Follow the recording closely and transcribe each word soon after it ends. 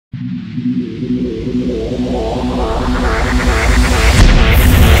Hi,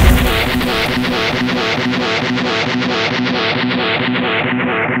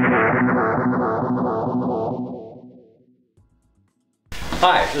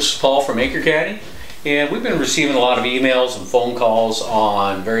 this is Paul from Anchor Caddie, and we've been receiving a lot of emails and phone calls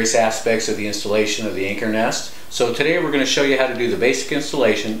on various aspects of the installation of the anchor nest. So today we're going to show you how to do the basic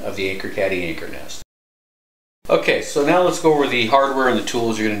installation of the Anchor Caddie anchor nest. Okay, so now let's go over the hardware and the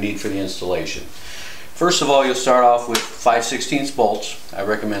tools you're going to need for the installation. First of all, you'll start off with 5/16 bolts. I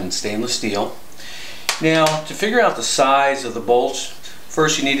recommend stainless steel. Now, to figure out the size of the bolts,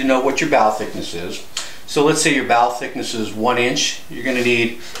 first you need to know what your bow thickness is. So let's say your bow thickness is 1 inch. You're going to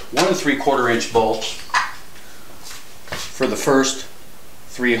need 1 3/4 inch bolts for the first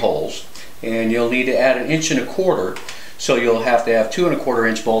 3 holes. And you'll need to add 1 1/4 inch, so you'll have to have 2 1/4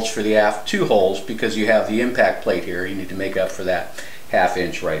 inch bolts for the aft 2 holes because you have the impact plate here. You need to make up for that 1/2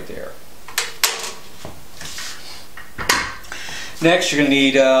 inch right there. Next, you're going to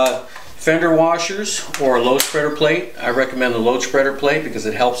need fender washers or a load spreader plate. I recommend the load spreader plate because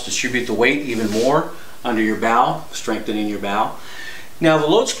it helps distribute the weight even more under your bow, strengthening your bow. Now, the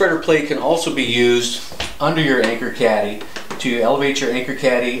load spreader plate can also be used under your Anchor Caddie to elevate your Anchor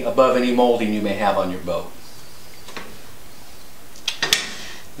Caddie above any molding you may have on your boat.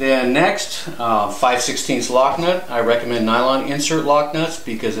 Then next, 5/16 lock nut. I recommend nylon insert lock nuts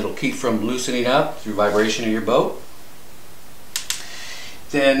because it'll keep from loosening up through vibration of your boat.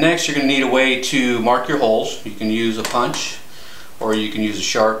 Then next, you're going to need a way to mark your holes. You can use a punch, or you can use a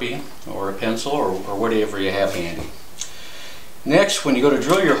Sharpie or a pencil or whatever you have handy. Next, when you go to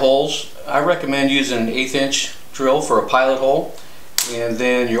drill your holes, I recommend using an 1/8 inch drill for a pilot hole, and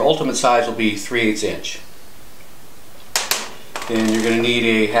then your ultimate size will be 3/8 inch. Then you're going to need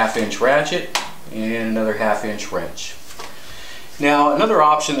a 1/2 inch ratchet and another 1/2 inch wrench. Now, another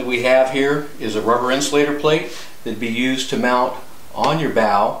option that we have here is a rubber insulator plate that'd be used to mount on your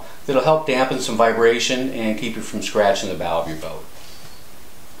bow. That'll help dampen some vibration and keep you from scratching the bow of your boat.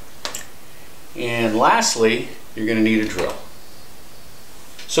 And lastly, you're going to need a drill.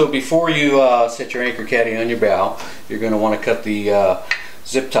 So before you set your Anchor Caddie on your bow, you're going to want to cut the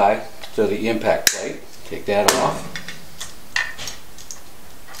zip tie to the impact plate. Take that off.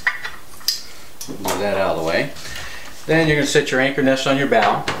 Move that out of the way. Then you're going to set your anchor nest on your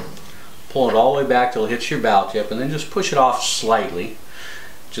bow. Pull it all the way back till it hits your bow tip, and then just push it off slightly,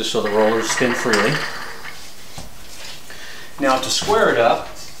 just so the rollers spin freely. Now, to square it up,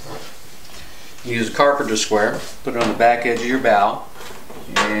 use a carpenter square, put it on the back edge of your bow,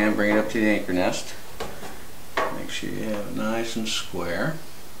 and bring it up to the anchor nest. Make sure you have it nice and square.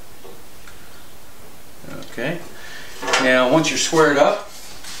 Okay. Now, once you're squared up,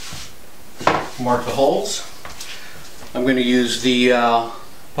 mark the holes. I'm going to use the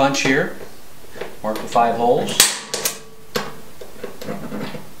punch here. Mark the 5 holes.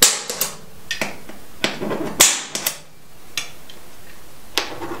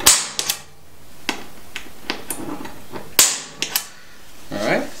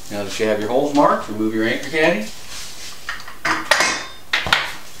 Alright, now that you have your holes marked, remove your Anchor Caddie.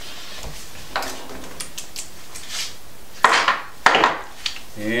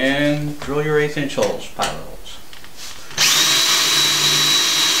 And drill your 1/8 inch holes, pilot holes.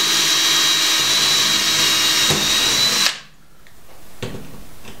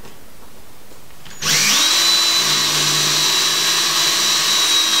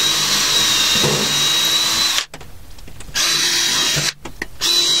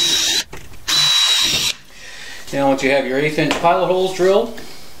 Now, once you have your 1/8 inch pilot holes drilled,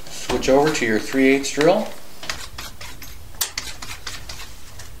 switch over to your 3/8 drill.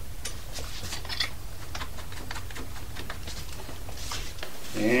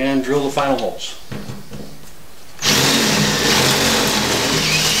 And drill the final holes.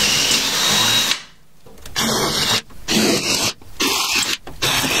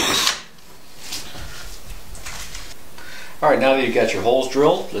 Alright, now that you've got your holes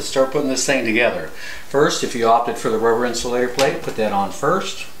drilled, let's start putting this thing together. First, if you opted for the rubber insulator plate, put that on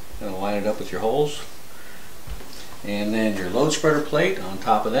first. And line it up with your holes. And then your load spreader plate on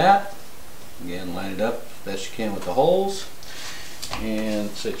top of that. Again, line it up as best you can with the holes.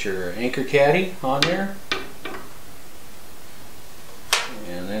 And set your Anchor Caddie on there.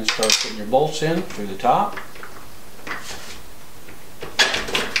 And then start putting your bolts in through the top.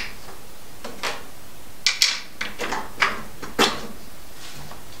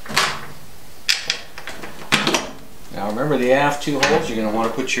 Now remember, the aft 2 holes, you're going to want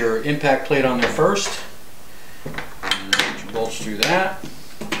to put your impact plate on there first. And put your bolts through that.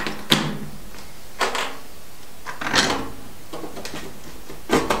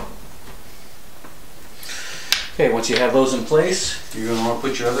 Okay, once you have those in place, you're going to want to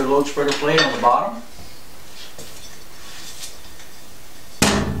put your other load spreader plate on the bottom.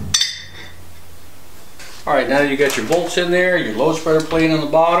 Alright, now that you got your bolts in there, your load spreader plate on the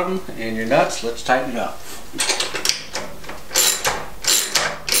bottom, and your nuts, let's tighten it up.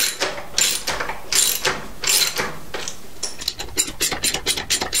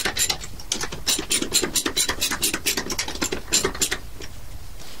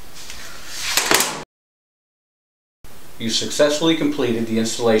 You successfully completed the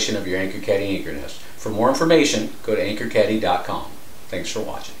installation of your Anchor Caddie anchor nest. For more information, go to anchorcaddie.com. Thanks for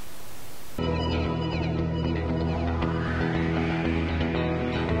watching.